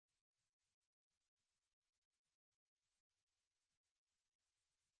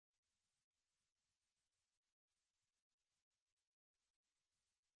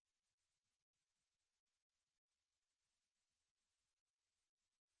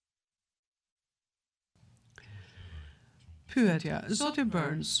Pyetja, zoti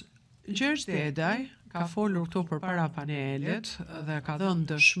Byrnes, Gjergj Dedaj ka folur këtu përpara panelit dhe ka dhënë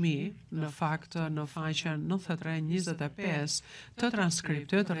dëshmi në fakt në faqen 93-25 të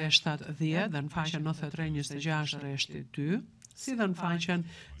transkriptit rreshtat 10 dhe në faqen 93-26 rreshti 2, si dhe në faqen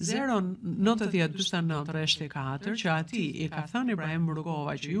 090-49 rreshti 4, që ati i ka thënë Ibrahim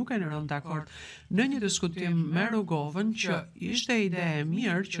Rugova që ju keni rënë dakord në një diskutim me Rugovën që ishte ide e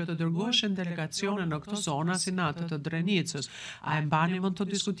mirë që të dërgoheshin delegacione në këto zona si në atë të Drenicës. A e mbani mend të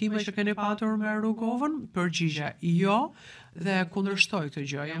diskutime që keni patur me Rugovën? Përgjigja jo, dhe kundërshtoj këtë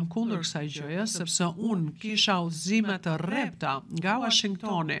gjë, jam kundër kësaj gjëje, sepse unë kisha udhëzime të rrepta nga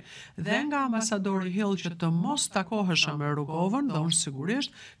Washingtoni dhe nga ambasadori Hill që të mos takohesha me Rugovën, dhe unë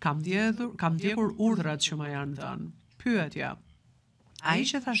sigurisht kam ndjekur urdhrat që më janë dhënë. Pyetja, ai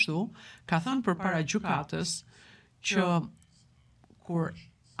gjithashtu ka thënë përpara gjykatës që kur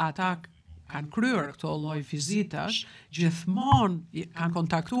ata kanë kryer këto lloj vizitash, gjithmonë kanë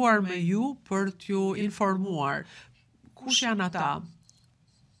kontaktuar me ju për t'ju informuar. Kush janë ata?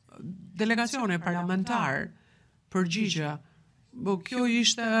 Delegacione parlamentar, përgjigje. Kjo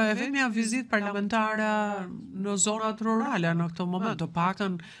ishte vetmja vizitë parlamentare në zonat rurale në këtë moment, të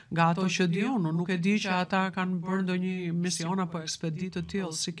paktën nga ato që di unë, nuk e di që ata kanë bërë ndonjë mision apo ekspeditë të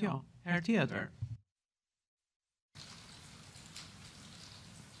tillë si kjo, herë tjetër.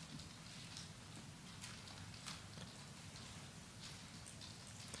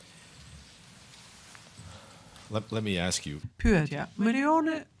 Let me ask you. Pyetja, më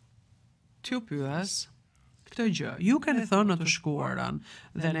lejoni t'ju pyes këtë gjë. Ju keni thënë në të shkuarën,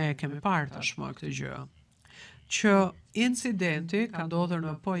 dhe ne kemi parë tashmë këtë gjë, që incidenti ka ndodhur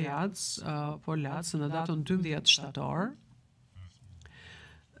në Polac në datën 12 shtator,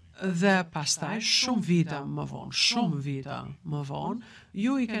 dhe pastaj shumë vite më vonë,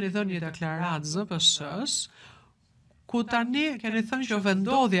 ju i keni dhënë një deklaratë ZPS-s, ku tani keni thënë që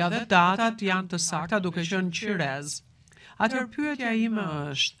vendodhja dhe datat janë të sakta duke qenë qirez. Atëherë pyetja ime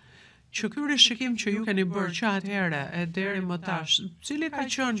është që ky rishikim që ju keni bërë që atëherë e deri më tash, cili ka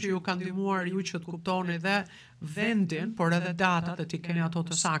qenë që ju ka ndihmuar ju që të kuptoni dhe vendin, por edhe datat, dhe ti keni ato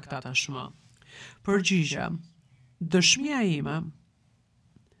të sakta tashmë? Përgjigje, dëshmia ime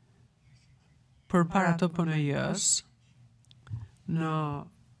përpara të PNJ-s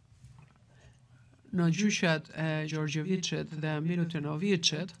në gjyqet e Gjorgjeviçit dhe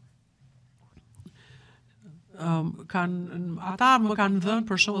Milutinovicit, ata më kanë dhënë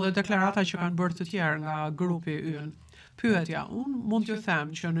për shembull dhe deklarata që kanë bërë të tjerë nga grupi ynë. Pyetja, unë mund t'ju them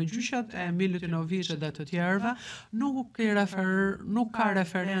që në gjyqet e Milutinovicit dhe të tjerëve nuk ka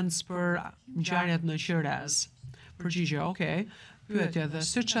referencë për ngjarjet në Qirez. Përgjigje, okay. Pyetje, dhe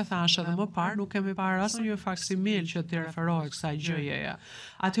siç e thash edhe më parë, nuk kemi parë asnjë faksimil që të referohet kësaj gjëjeje.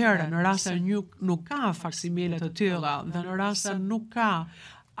 Atëherë, në rast se nuk ka faksimile të tilla dhe në rast se nuk ka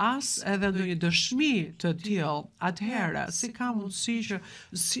as edhe ndonjë dëshmi të tillë, atëherë si ka mundësi që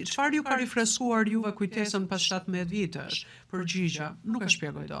çfarë ju ka rifreskuar juve kujtesën pas 17 vitesh? Përgjigja, nuk e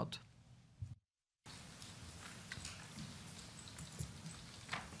shpjegoj dot.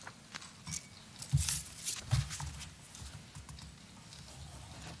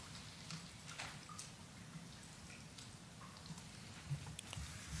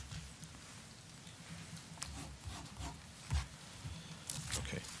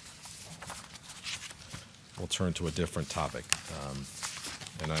 We'll turn to a different topic.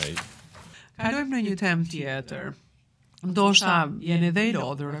 Kalojmë në një temë tjetër. Ndoshta jeni dhe i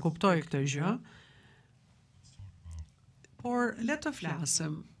lodhur, e kuptoj këtë gjë. Por le të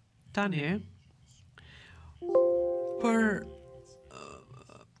flasim tani për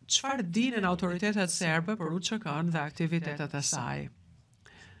çfarë dinin autoritetet serbe për UÇK-n dhe aktivitetet e saj.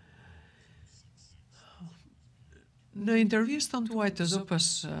 Në intervistën tuaj të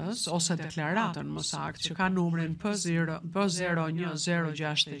ZPS-s, ose deklaratën më saktë, që ka numrin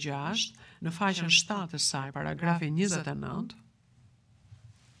P01066, në faqen 7 të saj, paragrafi 29,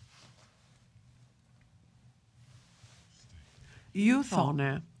 ju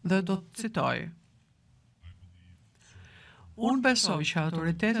thone, dhe do të citoj, unë besoj që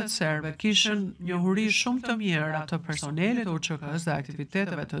autoritetet serbe kishin njohuri shumë të mirë atë personelit të UÇK-s dhe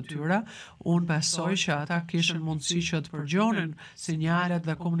aktiviteteve të tyre, unë besoj që ata kishin mundësi që të përgjonin sinjalet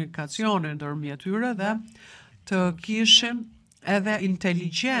dhe komunikacionin ndërmjet tyre dhe të kishin edhe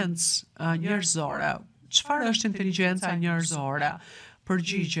inteligjencë njerëzore. Çfarë është inteligjenca njerëzore?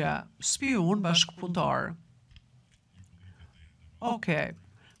 Përgjigje, spiun bashkëpunëtor. Okej.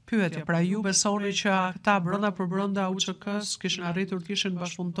 Pyetje, pra ju besoni që ata brenda për brenda UÇK-s kishin arritur të kishin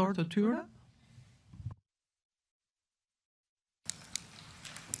bashkëpunëtor të tyre?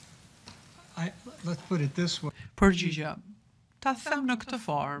 Let's put it this way. Përgjigja, ta them në këtë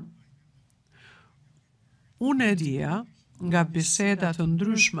formë. Unë e dija nga bisedat të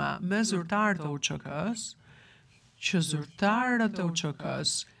ndryshme me zyrtarët e UÇK-s që zyrtarët e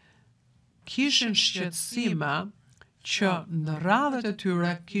UÇK-s kishin shqetësime që në radhët e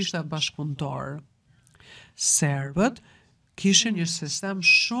tyre kishte bashkëpunëtor. Serbët kishin një sistem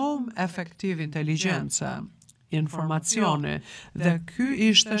shumë efektiv inteligjencë, informacioni, dhe ky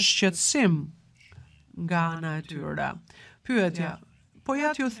ishte shqetësim nga ana e tyre. Pyetja, po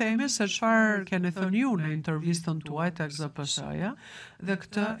ja t'ju themi se çfarë keni thënë ju në intervistën tuaj tek ZPS-ja, dhe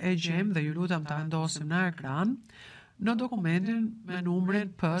këtë e gjejmë dhe ju lutem ta vendosim në ekran në dokumentin me numrin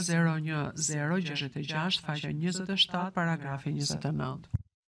P01066 faqja 27 paragrafi 29.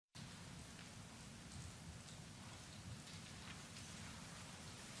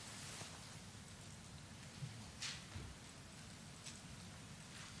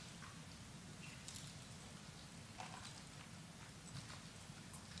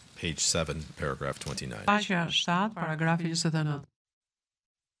 Page 7, paragraph 29. Faqja 7, paragrafi 29.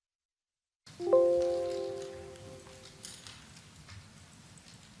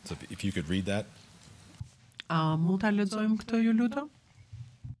 So if you could read that. Mund ta lexojmë këtë, ju lutem?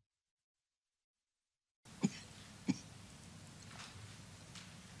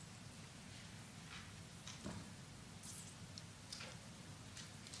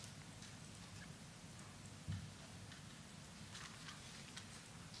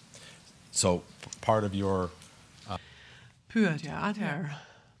 So part of your Pyetja, atëherë.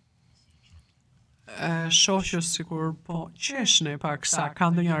 Shoqës sikur po qeshni pak sa ka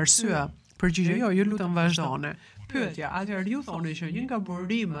ndonjë arsye. Përgjigje, jo, ju lutem vazhdoni. Pyetja, atëherë ju thoni që një nga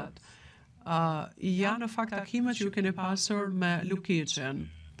burimet janë në fakt takimet që ju keni pasur me Lukiçin.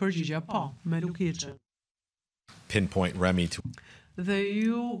 Përgjigja, po, me Lukiçin. pinpoint Remi to Dhe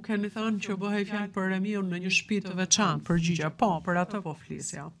ju keni thënë që bëhej fjalë për Remiun në një shtëpi të veçantë. Përgjigja, po, për atë po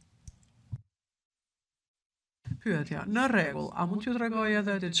flisja. Pyetja, në rregull, a mund t'ju tregoj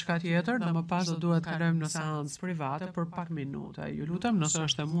edhe diçka tjetër dhe më pas do duhet kalojmë në seancë private për pak minuta. Ju lutem nëse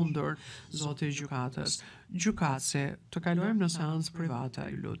është e mundur, zoti i gjykatës. Gjykatësi, të kalojmë në seancë private,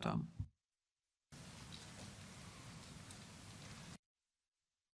 ju lutem.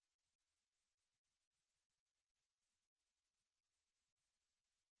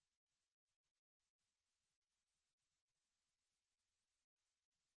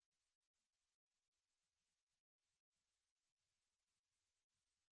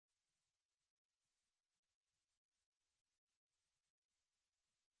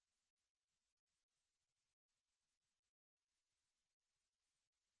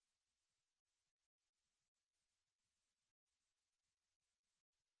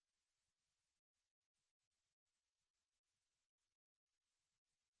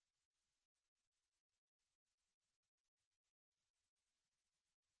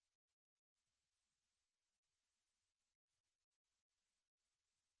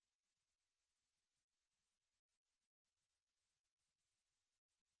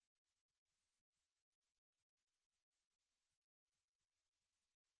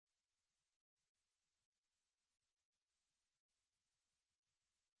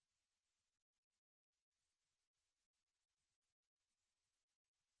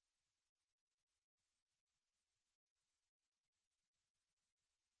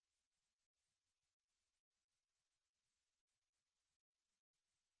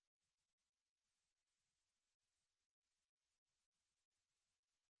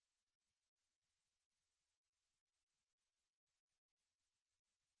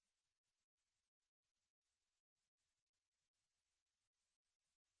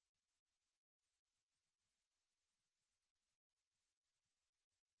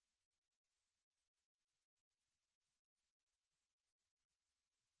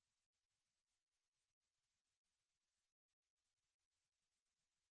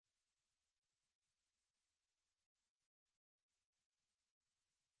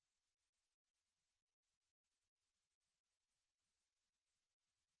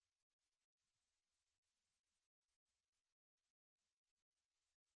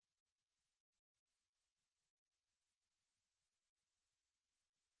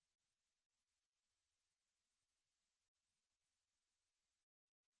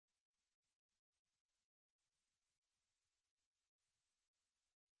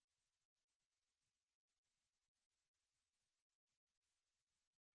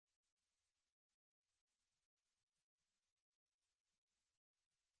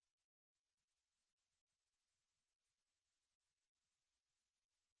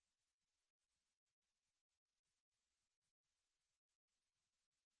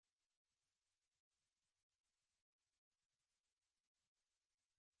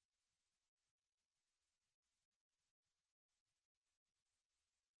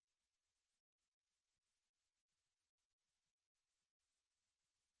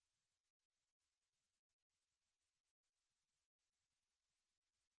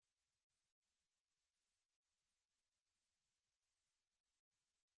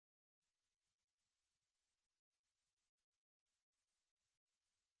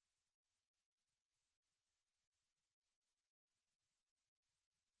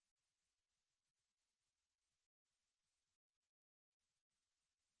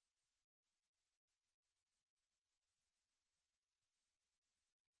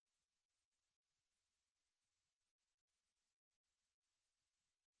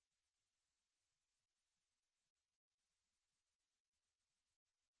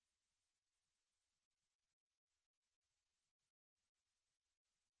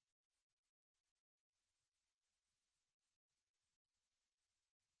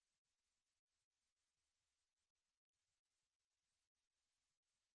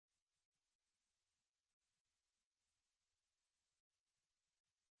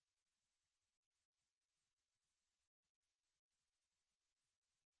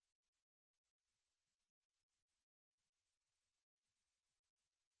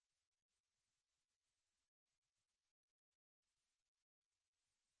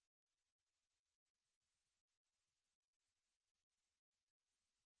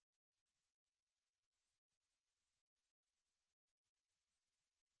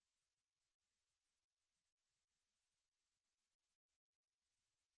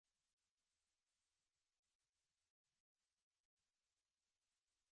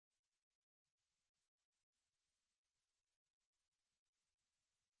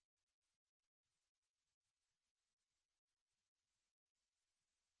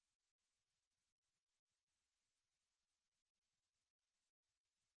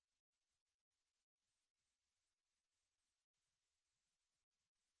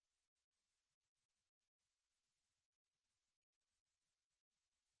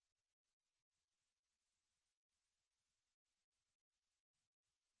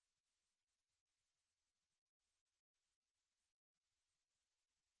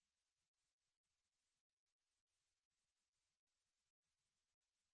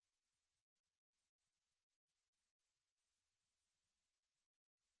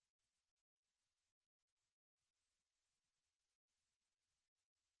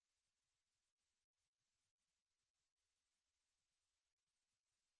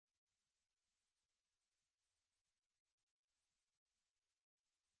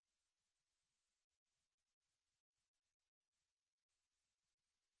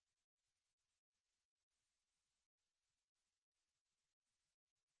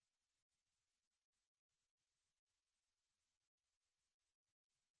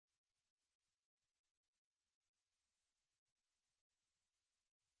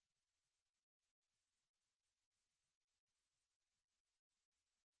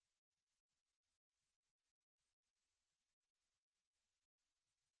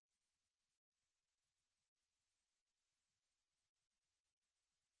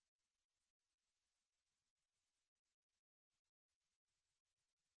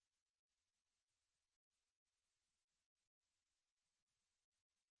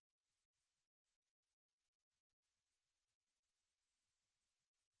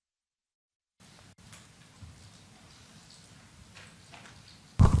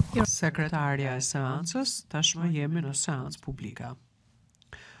 Sekretarja e seancës, tashmë jemi në seancë publika.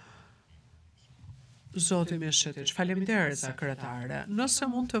 Zoti Mishetić, faleminderit sekretare. Nëse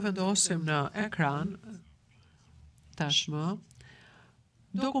mund të vendosim në ekran tashmë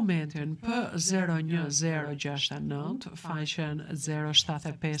dokumentin P01069, faqen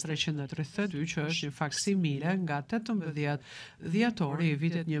 075332, që është një faksimile nga 18 dhjetori i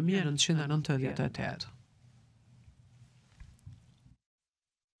vitit 1998.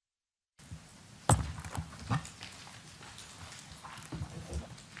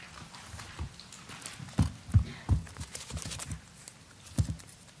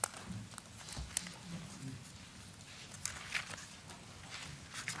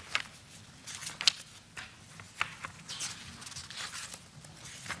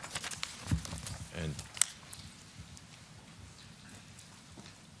 And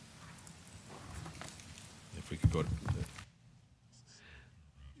if we could go to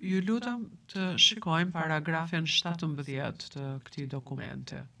Ju lutem të shikojmë paragrafin 17 të këtij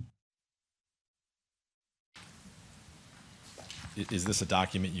dokumenti. is this a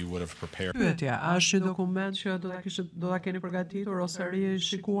document you would have prepared? Pyetja, a është një dokument që do ta keni përgatitur ose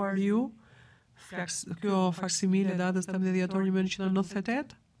shikuar ju? Kjo faksimile datës 18 dhjetor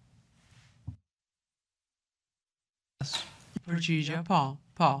 1998? Përgjigje,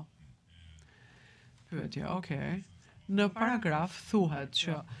 po. Pyetja, okay. Në paragraf thuhet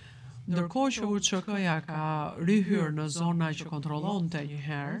që ndërkohë që UÇK-ja ka rihyrë në zona që kontrollonte një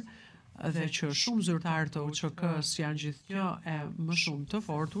herë dhe që shumë zyrtarë të UÇK-s janë gjithnjë e më shumë të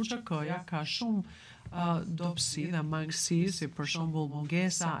fortë, UÇK-ja ka shumë dobësi dhe mangësi, si për shembull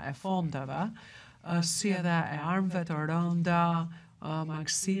mungesa e fondeve, si edhe e armëve të rënda,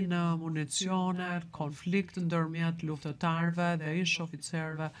 mangësi në municione, konflikt ndërmjet luftëtarëve dhe ish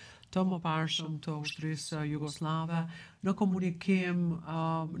oficerëve të mëparshëm të ushtrisë jugoslave, në komunikim,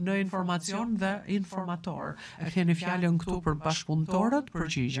 në informacion dhe informator. E keni fjalën këtu për bashkëpunëtorët?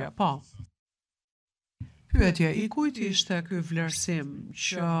 Përgjigje, po. Pyetje, i kujt ishte ky vlerësim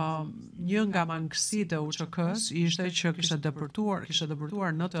që një nga mangësitë e UÇK-s ishte që kishte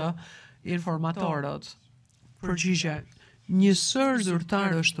depërtuar në të informatorët? Përgjigje, një sër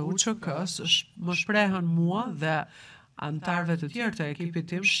zyrtarësh të UÇK-s më shprehën mua dhe antarëve të tjerë të ekipit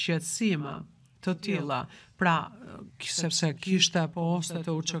tim shqetësime të tilla, pra sepse kishte poste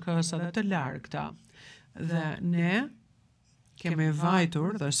të UÇK-s edhe të largëta. Dhe ne kemi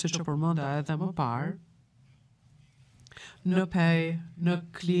vajtur, dhe siç u përmenda edhe më parë, në Pej, në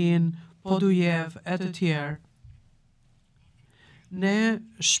Klin, Podujev e të tjerë. Ne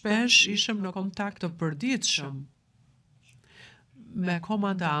shpesh ishim në kontakt të përditshëm me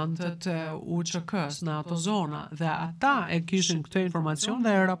komandantët e UÇK-s në ato zona dhe ata e kishin këtë informacion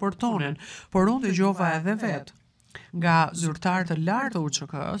dhe e raportonin, por unë dëgjova edhe vetë nga zyrtarë të lartë të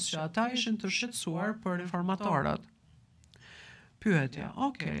UÇK-s që ata ishin të shqetësuar për informatorët. Pyetja,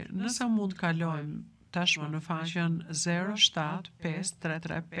 okay, nëse mund kalojmë tashmë në faqen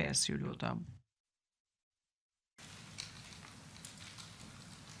 075335, ju lutem.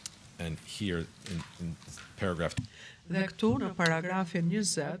 And here in paragraph Dhe këtu në paragrafin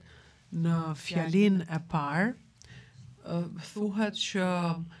 20, në fjalin e parë, thuhet që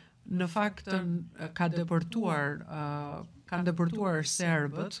në fakt kanë depërtuar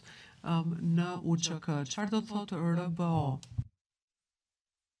serbët në UÇK. Çfarë do thotë RBO?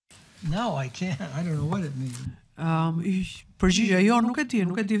 No, I can't. I don't know what it means. Përgjigja, jo, nuk e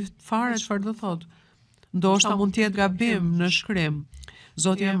di fare çfarë do thotë. Ndoshta mund të jetë gabim në shkrim.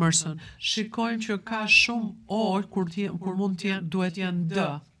 Zoti Emerson, shikojmë që ka shumë o kur mund të jenë, duhet jenë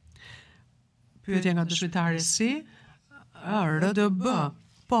d. Pyetja nga dëshmitari si? RDB.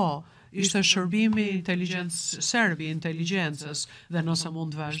 Po, ishte shërbimi serbi i inteligjencës dhe nëse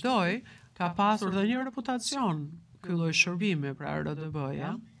mund të vazhdoj, ka pasur dhe një reputacion ky lloj shërbimi, pra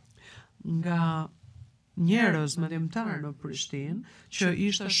RDB-ja, nga njerëz mendimtar në Prishtinë që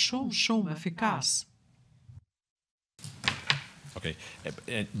ishte shumë efikas. Okay,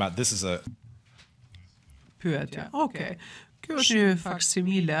 but this is a Pyetja. Okay. Kjo është një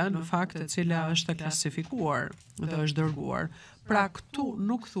faksimile në fakt e cila është klasifikuar dhe është dërguar. Pra këtu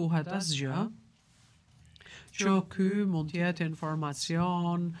nuk thuhet asgjë që ky mund të jetë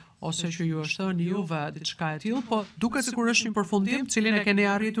informacion ose që ju është thënë juve diçka e tillë, po duket sikur është një përfundim cilin e keni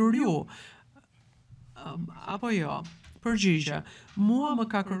arritur ju. Apo jo? Përgjigje, mua më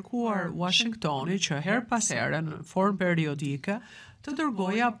ka kërkuar Washingtoni që her pas here në formë periodike të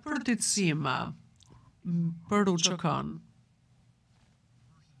dërgoja përtitësime për UÇK-n.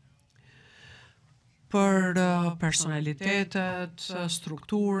 për personalitetet,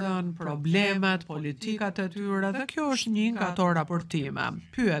 strukturën, problemet, politikat e tyre, dhe kjo është një nga ato raportime.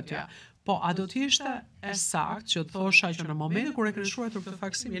 Pyetja, po a do t'ishte e saktë që thosha që në momentin kur e keni shkruar këtë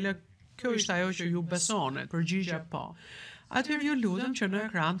faksimile, kjo ishte ajo që ju besonit? Përgjigja po. Atëherë ju lutem që në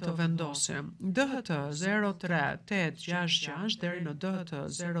ekran të vendosim DHT 03866 deri në DHT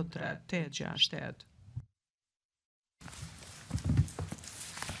 03868.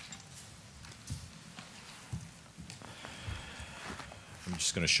 I'm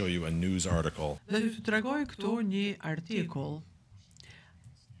just going to show you a news article. Dhe ju të tregoj këtu një artikull.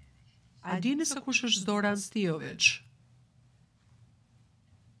 A dini se kush është Zoran Stijović?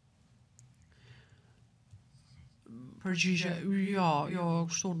 Përgjigje, jo,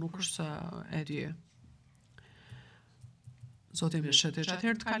 kështu nuk është se e di. Zoti më shëtish,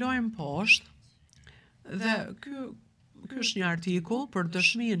 atëherë të kalojmë poshtë, dhe ky është një artikull për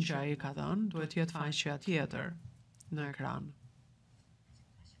dëshminë që ai ka dhënë, duhet jetë faqja tjetër në ekran.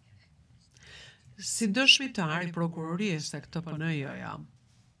 Si dëshmitar i prokurorisë tek TPN-ja.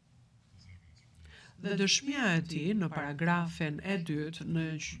 Dhe dëshmia e tij në paragrafin e dytë në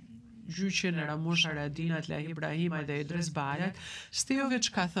gjyqin e Ramush Haradinaj, Lehi Ibrahimaj dhe Idris Bajat, Stijović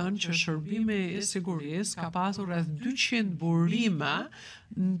ka thënë që shërbimi i sigurisë ka pasur rreth 200 burime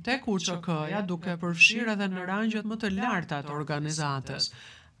tek UÇK-ja, duke përfshirë edhe në rangjet më të larta të organizatës.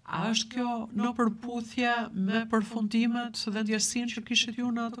 A është kjo në përputhje me përfundimet dhe ndjesinë që kishit ju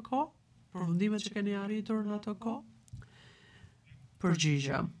në atë kohë? Përfundimet që keni arritur në atë kohë?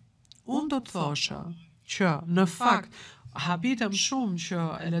 Përgjigja. Unë do të thosha që në fakt habitem shumë që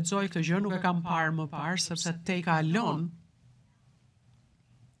e lexoj këtë gjë, nuk e kam parë më parë, sepse te i kalon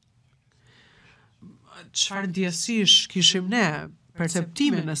çfarë ndjesish kishim ne,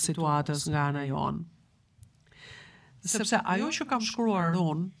 perceptimin e situatës nga ana jonë. Sepse ajo që kam shkruar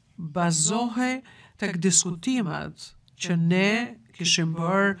unë bazohej tek diskutimet që ne kishim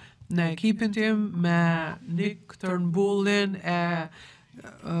bërë në ekipin tim me Nick Turnbullin e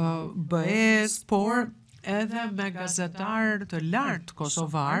BE-s, por edhe me gazetarë të lartë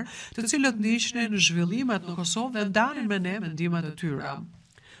kosovar, të cilët ndiqnin zhvillimet në Kosovë dhe ndanin me ne mendimet e tyre.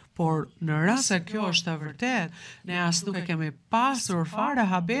 Por në rast se kjo është e vërtet, ne as nuk e kemi pasur fare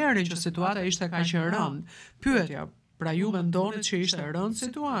haberin që situata ishte kaq e rëndë. Pyetja, pra ju mendonit që ishte e rëndë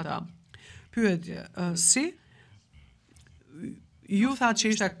situata? Pyetja, si? Ju thatë që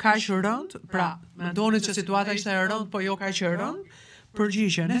ishte kaq e rëndë, pra mendonit që situata ishte e rëndë, po jo kaq e rëndë?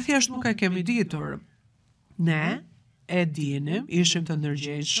 Përgjigje, ne thjesht nuk e kemi ditur. Ne e dinim, ishim të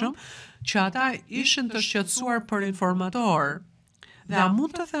ndërgjegjshëm, që ata ishin të shqetësuar për informator. Dhe a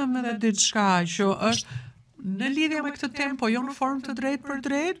mund të them edhe diçka që është në lidhje me këtë temë, po jo në formë të drejtë për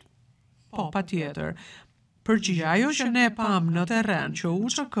drejtë? Po, patjetër. Përgjigja, ajo që ne pam në terren që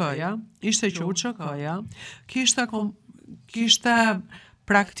UÇK-ja, ishte që UÇK-ja kishte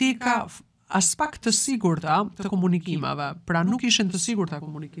praktika as pak të sigurta të komunikimeve, pra nuk ishin të sigurta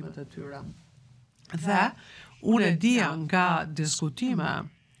komunikimet e tyre. Dhe unë e dija nga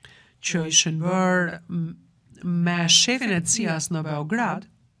diskutime që ishin bërë me shefin e CIA-s në Beograd,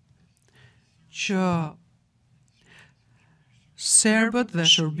 që serbët dhe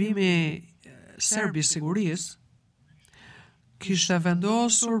shërbimi serbi sigurisë kishte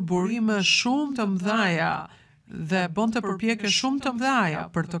vendosur burime shumë të mëdhaja dhe bënte përpjekje shumë të mëdhaja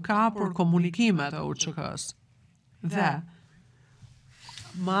për të kapur komunikimet e UÇK-s. Dhe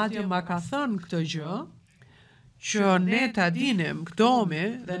madje ma ka thënë këtë gjë, që ne ta dinim këdomi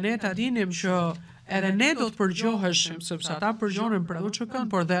dhe ne ta dinim që edhe ne do të përgjoheshim, sepse ata përgjohen për UÇK-n,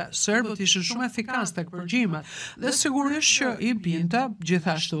 por dhe serbët ishin shumë efikas tek përgjimet. Dhe sigurisht që i binte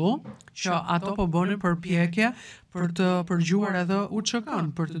gjithashtu që ato po bënin përpjekje për të përgjuar edhe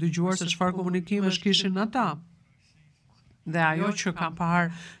UÇK-n, për të dëgjuar se çfarë komunikimesh kishin ata. Dhe ajo që kam parë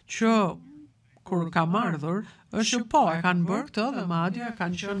që kur kam ardhur, është që po, e kanë bërë këtë dhe madje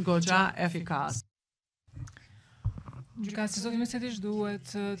kanë qenë goxha efikas. Gjykatës, zoti Mysetish,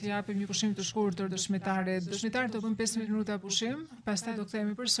 duhet të japim një pushim të shkurtër dëshmitarit. Dëshmitarët do bëjnë 15 minuta pushim, pastaj do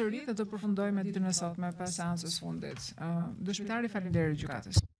kthehemi përsëri dhe do përfundojmë ditën e sotme pas seancës fundit. Dëshmitari, faleminderit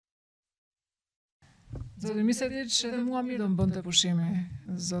gjykatës. Zoti Mysetish, edhe mua mirë do më bënte pushimi,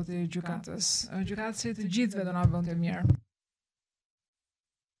 zoti gjykatës. Gjykatësi të gjithëve do na bënte mirë.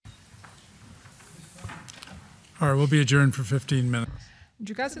 All right, we'll be adjourned for 15 minutes.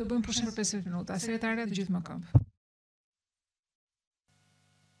 Gjykatësi do bëjmë pushim për 15 minuta. Sekretarja të gjithë më këmbë.